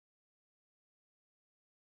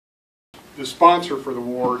the sponsor for the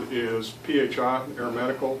award is PHI,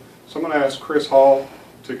 Aeromedical. So I'm going to ask Chris Hall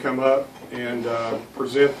to come up and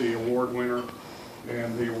present the award winner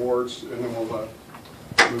and the awards, and then we'll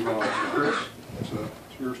move on. Chris, it's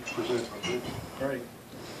yours to present. All right.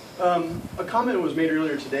 A comment was made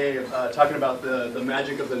earlier today talking about the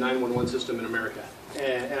magic of the 911 system in America.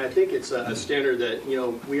 And I think it's a standard that,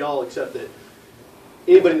 we all accept that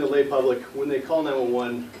anybody in the lay public, when they call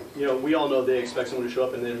 911, we all know they expect someone to show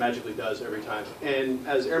up, and then it magically does every time. And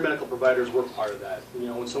as air medical providers, we're part of that.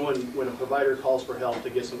 When a provider calls for help to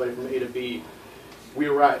get somebody from A to B, we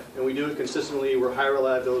arrive, and we do it consistently. We're high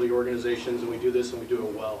reliability organizations, and we do this, and we do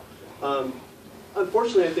it well.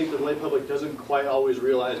 Unfortunately, I think the lay public doesn't quite always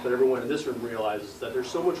realize, but everyone in this room realizes that there's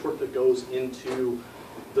so much work that goes into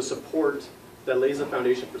the support that lays the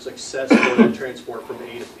foundation for success for the transport from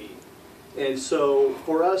A to B. And so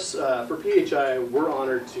for us, for PHI, we're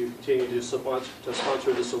honored to continue to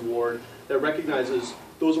sponsor this award that recognizes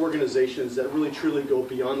those organizations that really truly go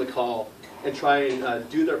beyond the call and try and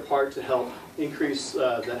do their part to help increase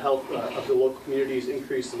the health of the local communities,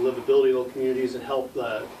 increase the livability of local communities, and help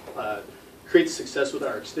create success with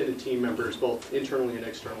our extended team members, both internally and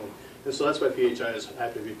externally. And so that's why PHI is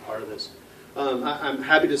happy to be part of this. I'm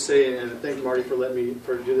happy to say, and thank Marty for letting me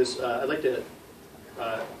do this, I'd like to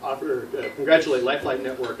congratulate Lifelight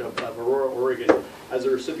Network of Aurora, Oregon, as a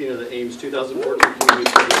recipient of the AAMS 2014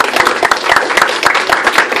 Community Service Award.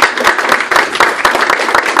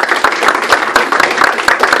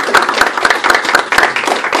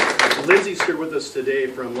 Lindsay's here with us today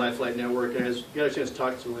from Lifelight Network, and as you got a chance to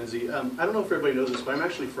talk to Lindsay, I don't know if everybody knows this, but I'm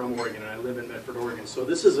actually from Oregon, and I live in Medford, Oregon, so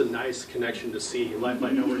this is a nice connection to see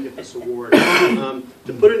Lifelight Network get this award. To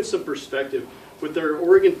put it in some perspective, with their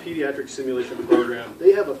Oregon Pediatric Simulation Program,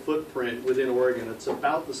 they have a footprint within Oregon that's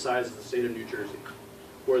about the size of the state of New Jersey,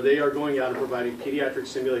 where they are going out and providing pediatric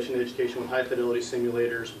simulation education with high-fidelity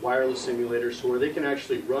simulators, wireless simulators, so where they can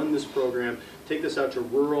actually run this program, take this out to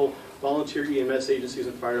rural volunteer EMS agencies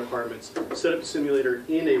and fire departments, set up a simulator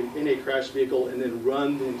in a crash vehicle, and then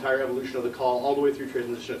run the entire evolution of the call all the way through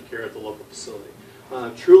transition of care at the local facility.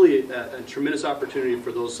 Truly a tremendous opportunity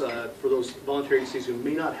for those volunteer agencies who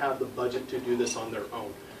may not have the budget to do this on their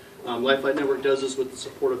own. Lifelight Network does this with the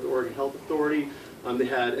support of the Oregon Health Authority. They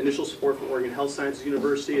had initial support from Oregon Health Sciences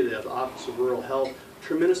University. They have the Office of Rural Health.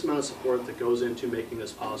 Tremendous amount of support that goes into making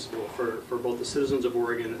this possible for both the citizens of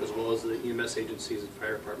Oregon as well as the EMS agencies and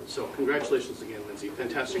fire departments. So congratulations again, Lindsay.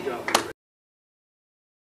 Fantastic job.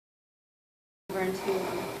 Over into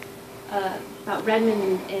about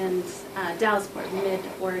Redmond and Dallasport,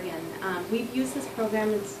 mid-Oregon. We've used this program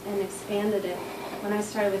and expanded it. When I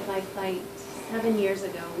started with Lifelight 7 years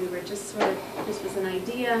ago, we were just sort of, this was an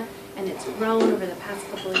idea, and it's grown over the past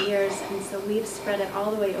couple of years, and so we've spread it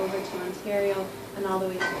all the way over to Ontario and all the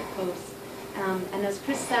way to the coast. And as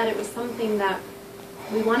Chris said, it was something that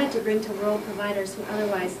we wanted to bring to rural providers who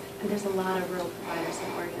otherwise, and there's a lot of rural providers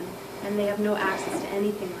in Oregon, and they have no access to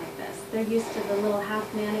anything like this. They're used to the little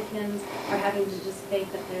half mannequins or having to just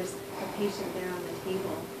fake that there's a patient there on the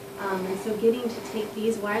table. And so getting to take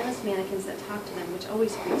these wireless mannequins that talk to them, which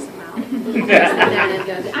always freaks them out. And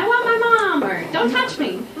goes, I want my mom, or don't touch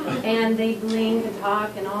me. And they blink and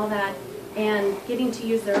talk and all that. And getting to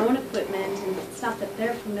use their own equipment and stuff that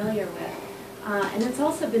they're familiar with. And it's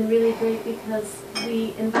also been really great because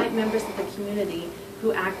we invite members of the community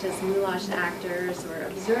who act as moulage actors or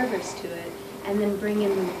observers to it, and then bring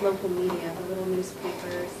in the local media, the little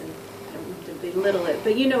newspapers, and I don't want to belittle it,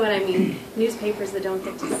 but you know what I mean, newspapers that don't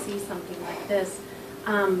get to see something like this.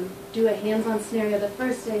 Do a hands-on scenario the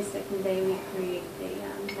first day, second day we create a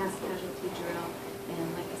mass casualty drill,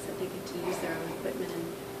 and like I said, they get to use their own equipment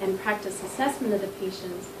and practice assessment of the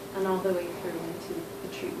patients, and all the way through into the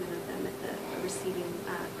treatment of them at the receiving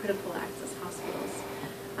critical access hospitals.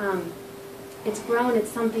 It's grown.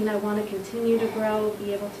 It's something I want to continue to grow,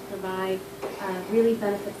 be able to provide, really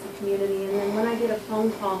benefits the community. And then when I get a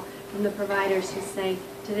phone call from the providers who say,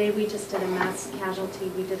 today we just did a mass casualty,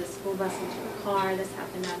 we did a school bus into a car, this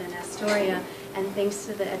happened out in Astoria, and thanks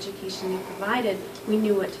to the education you provided, we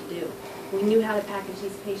knew what to do. We knew how to package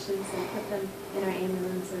these patients and put them in our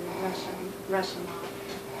ambulance and rush them off.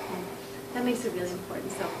 And that makes it really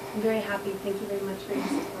important. So I'm very happy. Thank you very much for your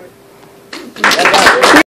support.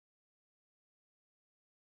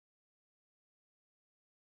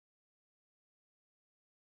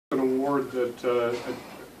 An award that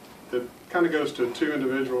kind of goes to two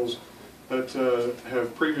individuals that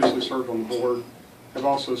have previously served on the board, have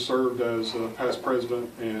also served as past president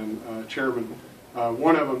and chairman.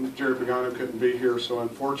 One of them, Jerry Pagano, couldn't be here, so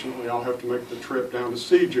unfortunately I'll have to make the trip down to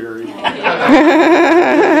see Jerry.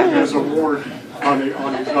 His award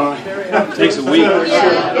Takes a week. So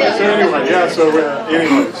anyway, yeah. So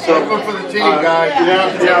for the team, guys.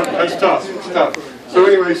 Yeah, that's tough. It's tough. So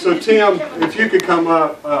anyway, so Tim, if you could come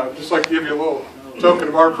up, just like to give you a little token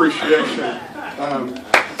of our appreciation.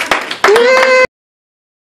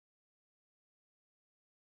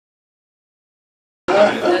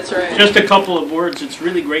 That's right. Just a couple of words. It's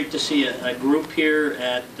really great to see a group here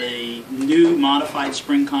at the new modified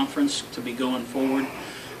spring conference to be going forward.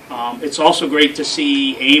 It's also great to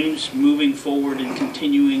see AAMS moving forward and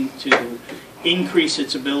continuing to increase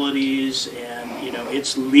its abilities and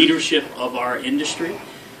its leadership of our industry.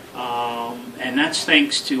 And that's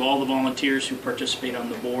thanks to all the volunteers who participate on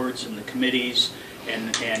the boards and the committees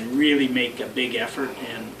and really make a big effort,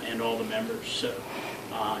 and all the members. So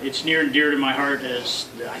it's near and dear to my heart as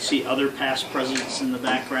I see other past presidents in the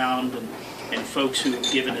background and folks who have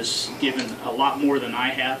given a lot more than I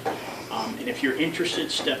have. And if you're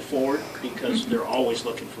interested, step forward, because they're always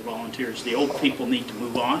looking for volunteers. The old people need to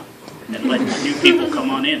move on and let the new people come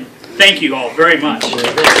on in. Thank you all very much.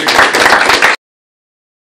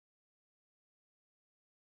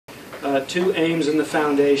 To AAMS and the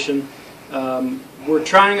foundation. We're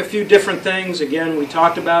trying a few different things. Again, we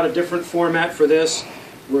talked about a different format for this.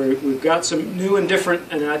 We've got some new and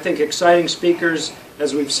different and I think exciting speakers,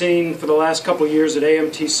 as we've seen for the last couple of years at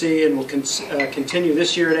AMTC, and will continue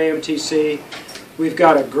this year at AMTC. We've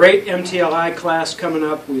got a great MTLI class coming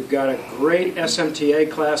up. We've got a great SMTA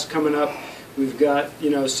class coming up. We've got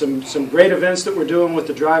some great events that we're doing with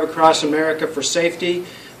the Drive Across America for safety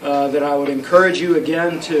that I would encourage you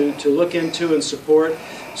again to look into and support.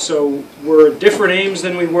 So we're different AAMS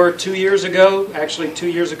than we were 2 years ago. Actually, 2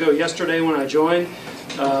 years ago yesterday when I joined.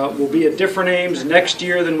 We'll be at different AAMS next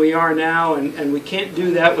year than we are now, and we can't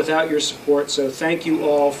do that without your support. So thank you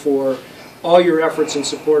all for all your efforts in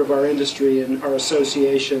support of our industry and our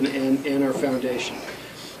association and our foundation.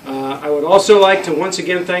 I would also like to once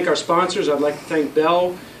again thank our sponsors. I'd like to thank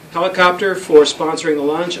Bell Helicopter for sponsoring the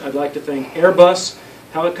lunch. I'd like to thank Airbus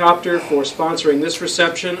Helicopter for sponsoring this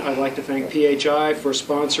reception. I'd like to thank PHI for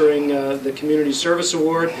sponsoring the Community Service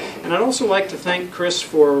Award. And I'd also like to thank Chris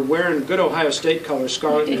for wearing good Ohio State colors,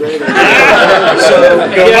 scarlet and gray. So,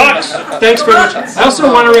 again, thanks very much. I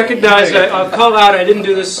also want to recognize, I'll call out, I didn't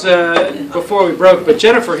do this before we broke, but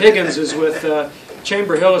Jennifer Higgins is with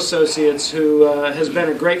Chamber Hill Associates, who has been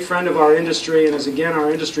a great friend of our industry and is again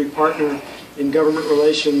our industry partner in government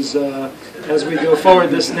relations as we go forward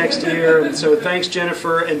this next year. And so thanks,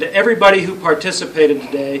 Jennifer, and to everybody who participated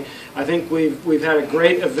today. I think we've had a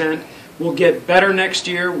great event. We'll get better next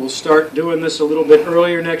year. We'll start doing this a little bit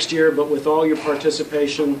earlier next year, but with all your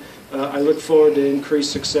participation, I look forward to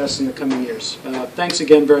increased success in the coming years. Thanks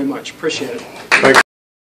again very much. Appreciate it. Thanks.